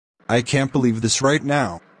I can't believe this right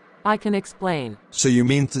now. I can explain. So you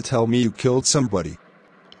mean to tell me you killed somebody?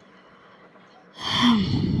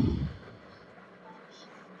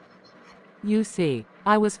 You see,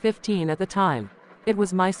 I was 15 at the time. It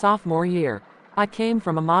was my sophomore year. I came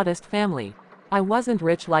from a modest family. I wasn't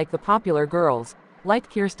rich like the popular girls, like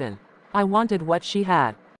Kirsten. I wanted what she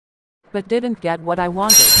had, but didn't get what I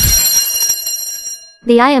wanted.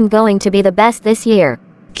 I am going to be the best this year.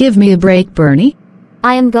 Give me a break, Bernie.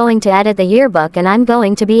 I am going to edit the yearbook and I'm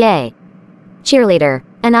going to be a cheerleader.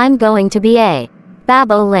 And I'm going to be a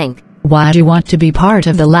bobolink. Why do you want to be part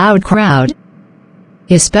of the loud crowd?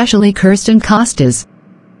 Especially Kirsten Costas.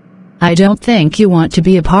 I don't think you want to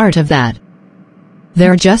be a part of that.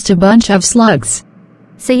 They're just a bunch of slugs.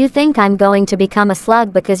 So you think I'm going to become a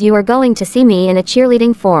slug because you are going to see me in a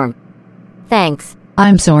cheerleading form? Thanks.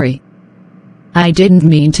 I'm sorry. I didn't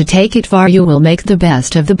mean to take it far. You will make the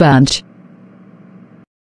best of the bunch.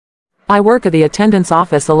 I work at the attendance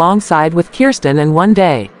office alongside with Kirsten, and one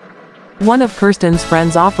day, one of Kirsten's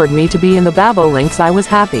friends offered me to be in the bobolinks. I was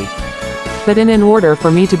happy. But in order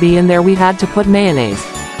for me to be in there, we had to put mayonnaise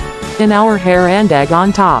in our hair and egg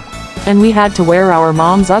on top. And we had to wear our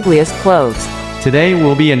mom's ugliest clothes. Today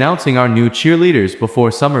we'll be announcing our new cheerleaders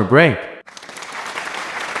before summer break.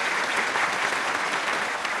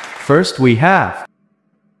 First we have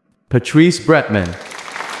Patrice Bretman,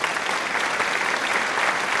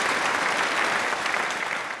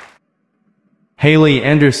 Haley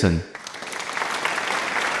Anderson,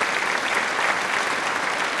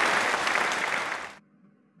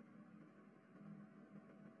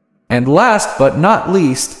 and last but not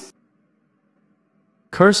least,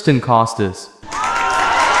 Kirsten Costas.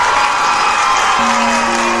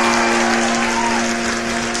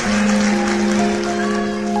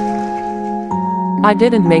 I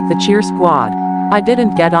didn't make the cheer squad. I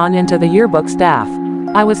didn't get on into the yearbook staff.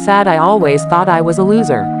 I was sad. I always thought I was a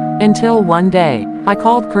loser. Until one day, I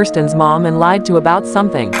called Kirsten's mom and lied to about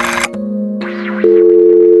something.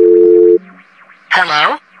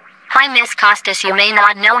 Hello? Hi Miss Costas, you may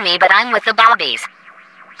not know me, but I'm with the Bobbies.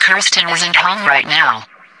 Kirsten isn't home right now.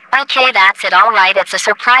 Okay, that's it. Alright, it's a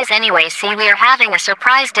surprise anyway. See, we're having a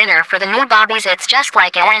surprise dinner for the new Bobbies. It's just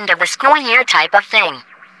like an end of the school year type of thing.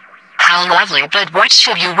 How lovely, but what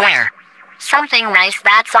should you wear? Something nice,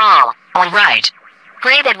 that's all. Alright.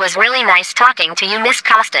 Great, it was really nice talking to you, Miss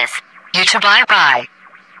Costas. You too, bye-bye.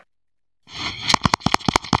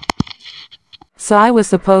 So I was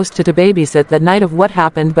supposed to babysit that night of what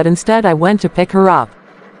happened, but instead I went to pick her up.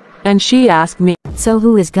 And she asked me, So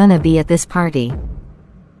who is gonna be at this party?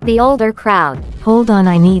 The older crowd. Hold on,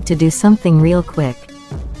 I need to do something real quick.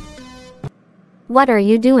 What are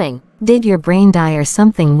you doing? Did your brain die or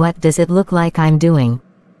something? What does it look like I'm doing?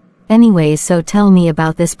 Anyways, so tell me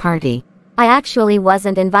about this party. I actually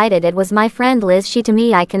wasn't invited. It was my friend Liz. She told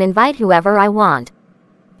me I can invite whoever I want.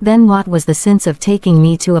 Then what was the sense of taking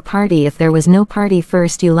me to a party if there was no party?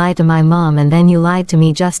 First you lied to my mom and then you lied to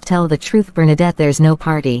me. Just tell the truth, Bernadette, there's no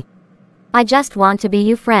party. I just want to be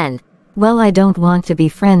your friend. Well, I don't want to be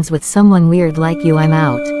friends with someone weird like you. I'm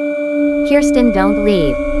out. Kirsten, don't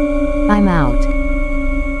leave. I'm out.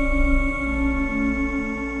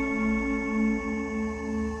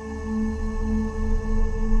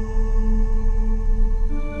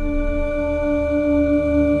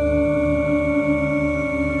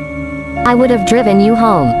 I would have driven you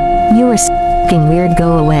home. You are f***ing weird.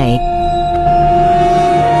 Go away.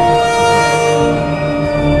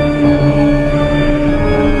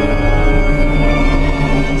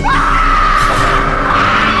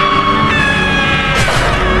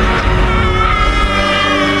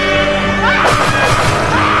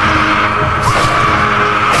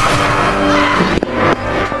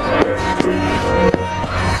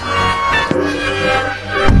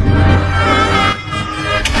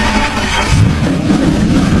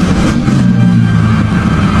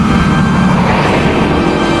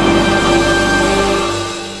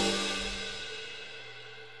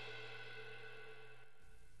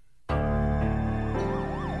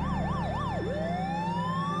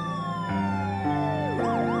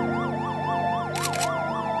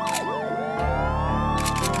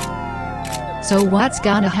 So what's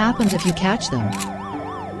gonna happen if you catch them?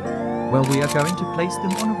 Well, we are going to place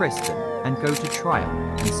them on arrest and go to trial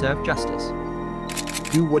and serve justice.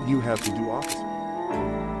 Do what you have to do, officer.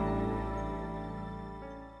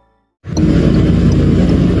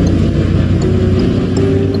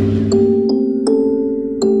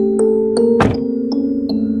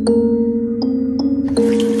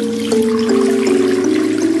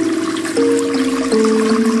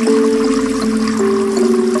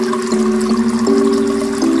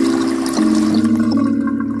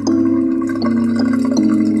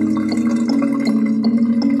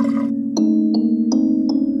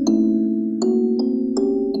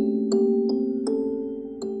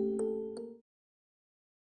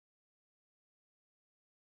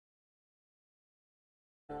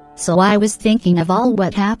 So I was thinking of all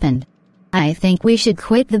what happened. I think we should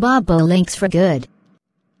quit the bobolinks for good.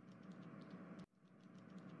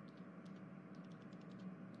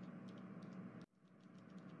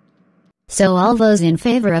 So all those in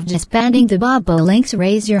favor of disbanding the bobolinks,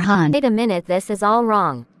 raise your hand. Wait a minute, this is all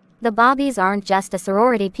wrong. The Bobbies aren't just a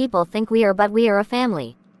sorority people think we are, but we are a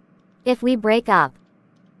family. If we break up,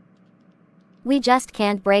 we just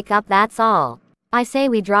can't break up, that's all. I say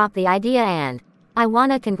we drop the idea, and I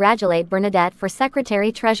wanna congratulate Bernadette for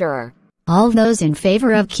Secretary-Treasurer. All those in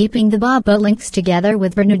favor of keeping the bobolinks together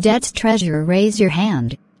with Bernadette's treasurer, raise your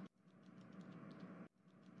hand.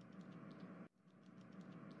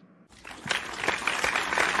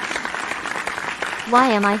 Why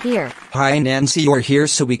am I here? Hi Nancy, you're here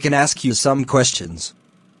so we can ask you some questions.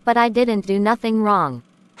 But I didn't do nothing wrong.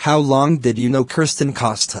 How long did you know Kirsten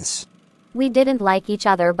Costas? We didn't like each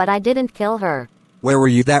other, but I didn't kill her. Where were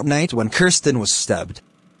you that night when Kirsten was stabbed?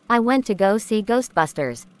 I went to go see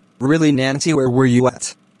Ghostbusters. Really Nancy, where were you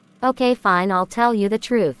at? Okay fine, I'll tell you the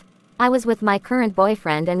truth. I was with my current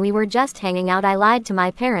boyfriend and we were just hanging out. I lied to my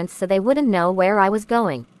parents so they wouldn't know where I was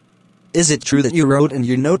going. Is it true that you wrote in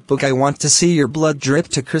your notebook, "I want to see your blood drip"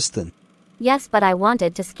 to Kirsten? Yes, but I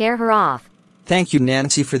wanted to scare her off. Thank you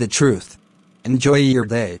Nancy for the truth. Enjoy your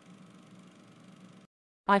day.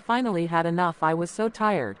 I finally had enough. I was so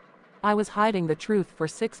tired. I was hiding the truth for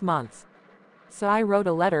 6 months. So I wrote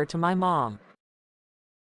a letter to my mom.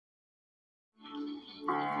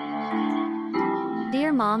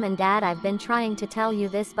 Dear Mom and Dad, I've been trying to tell you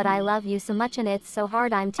this, but I love you so much and it's so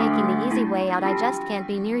hard. I'm taking the easy way out. I just can't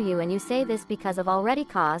be near you, and you say this because I've already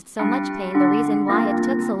caused so much pain. The reason why it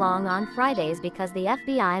took so long on Fridays because the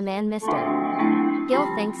FBI man, Mr. Gill,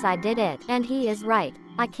 thinks I did it, and he is right.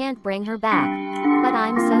 I can't bring her back. But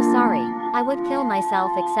I'm so sorry. I would kill myself,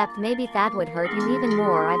 except maybe that would hurt you even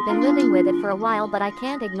more. I've been living with it for a while, but I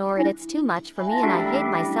can't ignore it. It's too much for me and I hate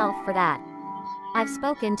myself for that. I've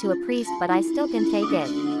spoken to a priest, but I still can take it.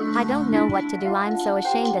 I don't know what to do. I'm so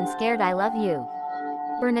ashamed and scared. I love you.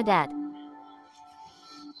 Bernadette.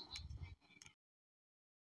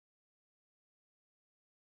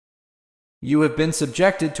 You have been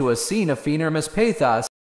subjected to a scene of enormous pathos.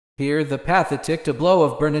 Hear the pathetic tableau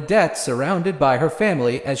of Bernadette surrounded by her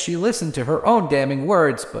family as she listened to her own damning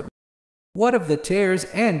words. But what of the tears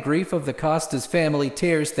and grief of the Costas family?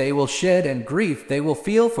 Tears they will shed and grief they will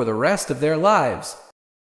feel for the rest of their lives.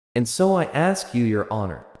 And so I ask you, Your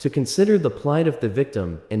Honor, to consider the plight of the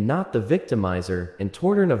victim and not the victimizer, and to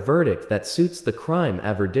return a verdict that suits the crime,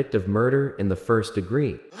 a verdict of murder in the first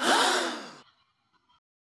degree.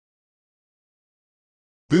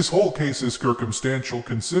 This whole case is circumstantial.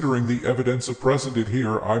 Considering the evidence presented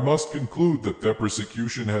here, I must conclude that the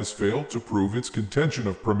prosecution has failed to prove its contention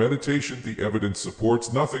of premeditation. The evidence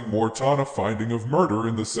supports nothing more than a finding of murder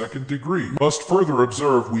in the second degree. Must further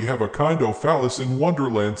observe we have a kind of Alice in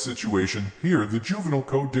Wonderland situation. Here the juvenile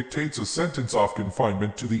code dictates a sentence of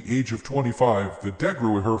confinement to the age of 25. The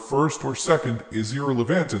degree, her first or second, is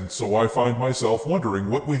irrelevant, and so I find myself wondering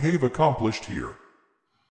what we have accomplished here.